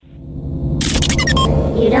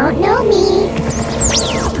You don't know me.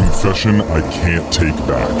 Confession I can't take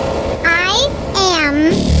back. I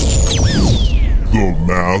am The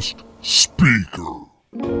Masked Speaker.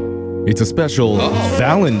 It's a special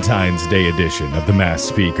Valentine's Day edition of The Masked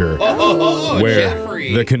Speaker, where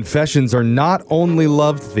Jeffrey. the confessions are not only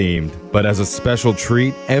love-themed, but as a special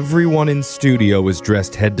treat, everyone in studio is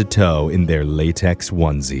dressed head to toe in their latex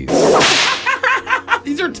onesies.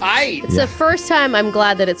 These are tight. It's the first time I'm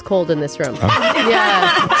glad that it's cold in this room.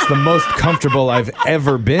 Yeah. It's the most comfortable I've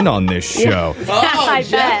ever been on this show. Oh,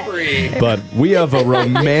 Jeffrey. But we have a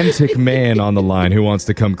romantic man on the line who wants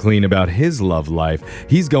to come clean about his love life.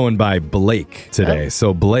 He's going by Blake today.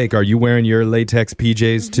 So, Blake, are you wearing your latex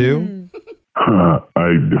PJs too?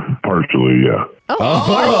 Partially, yeah.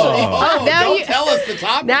 Oh, now don't you- tell us the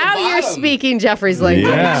top Now and the you're bottom. speaking Jeffrey's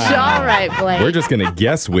language. Yeah. All right, Blake. We're just going to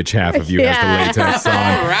guess which half of you Yeah. has the latex on.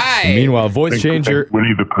 All right. Meanwhile, voice changer.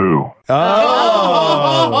 Winnie the Pooh.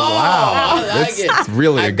 Oh, wow. I like It's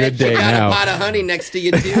really I a good bet you day got now. a pot of honey next to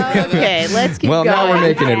you, too, brother. Okay, let's keep Well, going. now we're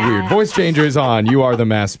making it weird. Voice changer is on. You are the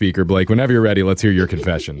mass speaker, Blake. Whenever you're ready, let's hear your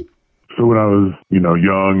confession. So when I was,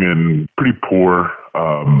 young and pretty poor,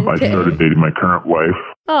 I started dating my current wife.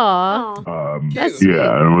 Aw, that's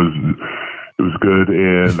Yeah, it was good,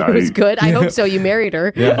 and it was good. I hope so. You married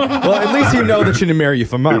her. Yeah. Well, at least you know that she didn't marry you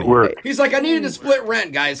for money. It worked. He's like, I needed to split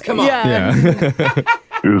rent, guys. Come on. Yeah. Yeah.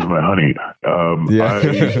 It was my honey.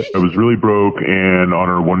 Yeah. I was really broke, and on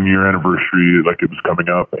our 1 year anniversary, it was coming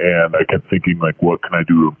up, and I kept thinking, what can I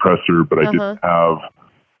do to impress her? But I didn't have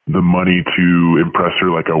the money to impress her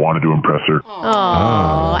like I wanted to impress her.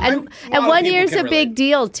 Oh, and of 1 people year's can a big relate.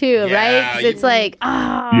 deal too, Yeah, right? 'Cause it's like,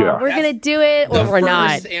 Yeah. we're gonna do it or The we're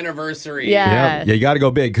first not. anniversary. Yeah. Yeah, you got to go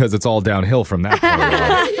big because it's all downhill from that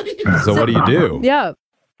point on. So what do you do? Yeah.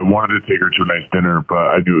 I wanted to take her to a nice dinner, but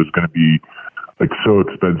I knew it was going to be so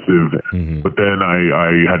expensive. But then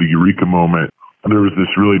I had a eureka moment. There was this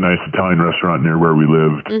really nice Italian restaurant near where we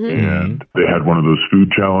lived, and they had one of those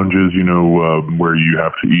food challenges, where you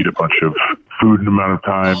have to eat a bunch of food in an amount of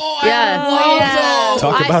time. Oh, Yeah. I love those.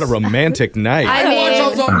 Talk about a romantic night. I I mean- watch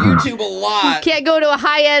those on YouTube a lot. Can't go to a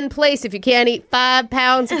high-end place if you can't eat 5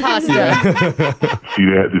 pounds of pasta. See,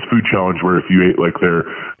 they had this food challenge where if you ate their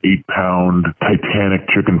 8-pound Titanic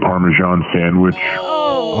chicken Parmesan sandwich,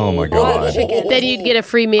 Oh, my God. Then you'd get a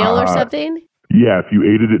free meal or something. yeah, if you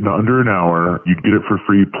ate it in under an hour, you'd get it for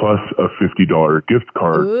free plus a $50 gift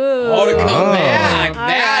card. Oh, to come back.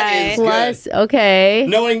 That is Plus, good. okay.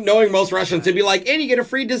 Knowing most Russians, they'd be like, and you get a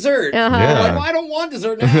free dessert. Uh-huh. Yeah. I'm like, well, I don't want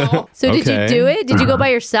dessert now. So did you Okay. do it? Did you go by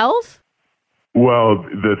yourself? Well,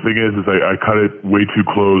 the thing is I cut it way too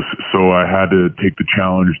close, so I had to take the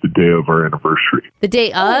challenge the day of our anniversary. The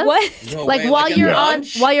day of? What? No Like way, while a you're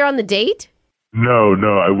lunch? on the date? No,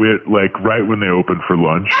 I went right when they opened for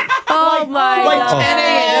lunch. Oh my Like God. 10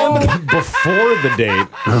 a.m. Before the date.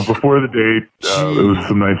 Before the date, it was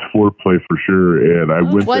some nice foreplay for sure, and I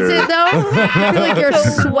went Was there. it though? I feel like you're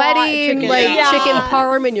sweating chicken. like Yeah. chicken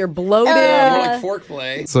parm and you're bloated. More like fork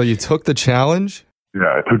play. So you took the challenge? Yeah,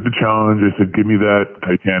 I took the challenge. I said, give me that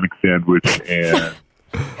Titanic sandwich, and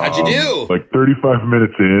How'd you do? 35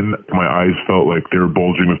 minutes in, my eyes felt like they were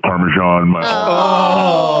bulging with Parmesan.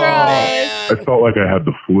 I felt like I had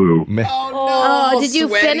the flu. Man. Oh, did you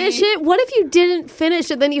sweaty. finish it? What if you didn't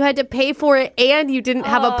finish it, then you had to pay for it and you didn't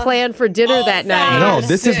have a plan for dinner that night? No,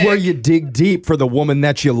 this is where you dig deep for the woman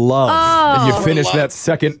that you love. And you finish that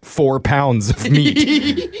second 4 pounds of meat.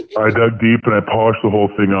 I dug deep and I polished the whole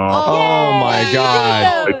thing off. Oh, my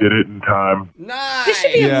God. I did it in time. Nice. This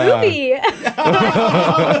should be Yeah. a movie.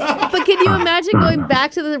 But can you imagine going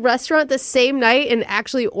back to the restaurant the same night and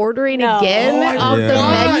actually ordering No. again off the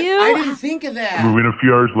Yeah. menu? I didn't think of that. We went a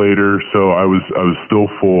few hours later, so I was still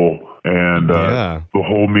full, and Yeah. the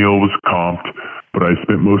whole meal was comped. But I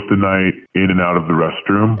spent most of the night in and out of the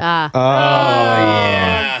restroom. Yeah.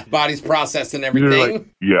 Body's processed and Either everything.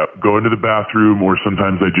 go into the bathroom, or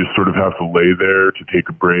sometimes I just sort of have to lay there to take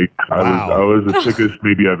a break. I was the sickest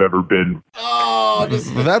maybe I've ever been. Oh,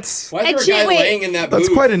 just, That's why And is there a she- guy laying in that That's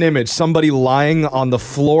booth? quite an image. Somebody lying on the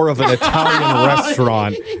floor of an Italian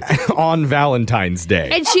restaurant on Valentine's Day.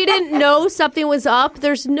 And she didn't know something was up.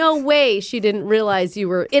 There's no way she didn't realize you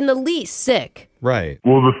were in the least sick. Right.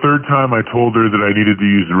 Well, the third time I told her that I needed to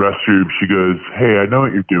use the restroom, she goes, "Hey, I know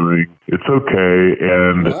what you're doing. It's okay."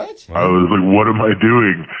 And What? I was like, "What am I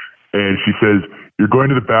doing?" And she says, "You're going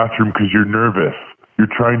to the bathroom because you're nervous. You're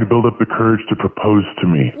trying to build up the courage to propose to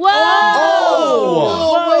me." Whoa!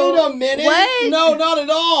 Oh, wait a minute. What? No, not at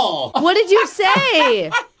all. What did you say?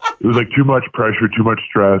 It was too much pressure, too much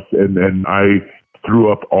stress, and I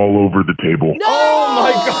threw up all over the table. Oh,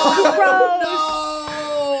 my God. Gross. No.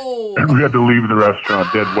 We had to leave the restaurant.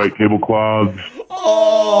 They had white tablecloths.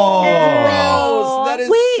 Oh, gross. That is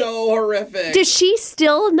Wait. so horrific. Does she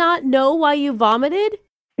still not know why you vomited?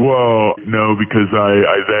 Well, no, because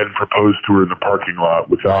I then proposed to her in the parking lot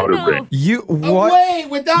without a ring. You Oh, what? wait,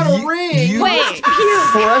 without a ring. You Wait.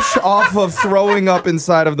 fresh off of throwing up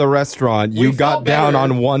inside of the restaurant, you We got felt down better.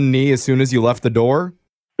 on one knee as soon as you left the door?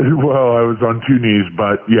 Well, I was on 2 knees,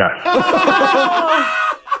 but yes.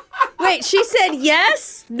 Wait, she said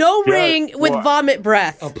yes? No Yeah, with well- vomit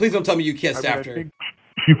breath. Oh, please don't tell me you kissed after.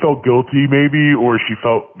 She felt guilty, maybe, or she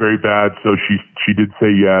felt very bad, so she did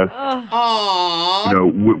say yes. Aww. You know,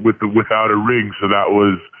 without a ring. So that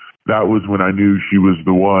was when I knew she was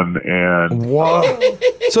the one. And What?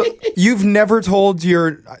 So you've never told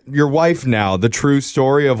your wife now the true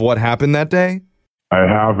story of what happened that day? I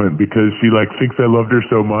haven't, because she thinks I loved her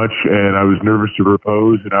so much, and I was nervous to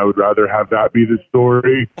propose, and I would rather have that be the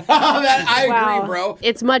story. I agree, bro.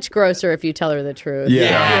 It's much grosser if you tell her the truth.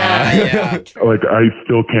 Yeah. I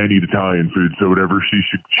still can't eat Italian food, so whatever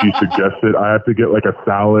she suggested, I have to get a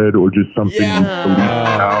salad or just something Yeah. the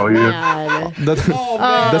least Italian. Man.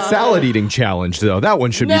 The salad eating challenge, though, that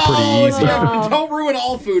one should be pretty easy. No, don't ruin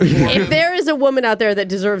all food for If him. there is a woman out there that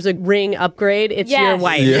deserves a ring upgrade, it's your Yes.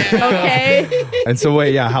 wife. Yeah. Okay? And so,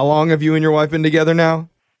 wait, how long have you and your wife been together now?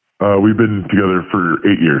 We've been together for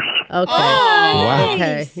 8 years. Okay. Wow.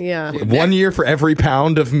 Okay. Yeah. 1 year for every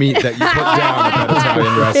pound of meat that you put down at that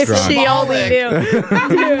Italian If restaurant. she only knew.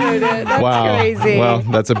 Dude, that's Wow. crazy. Well,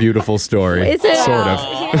 that's a beautiful story. Is it? Sort of.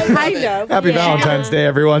 Kind of. Happy Valentine's Day,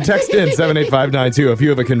 everyone. Text in 78592 if you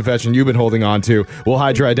have a confession you've been holding on to. We'll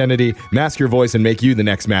hide your identity, mask your voice, and make you the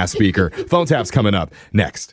next mass speaker. Phone tap's coming up next.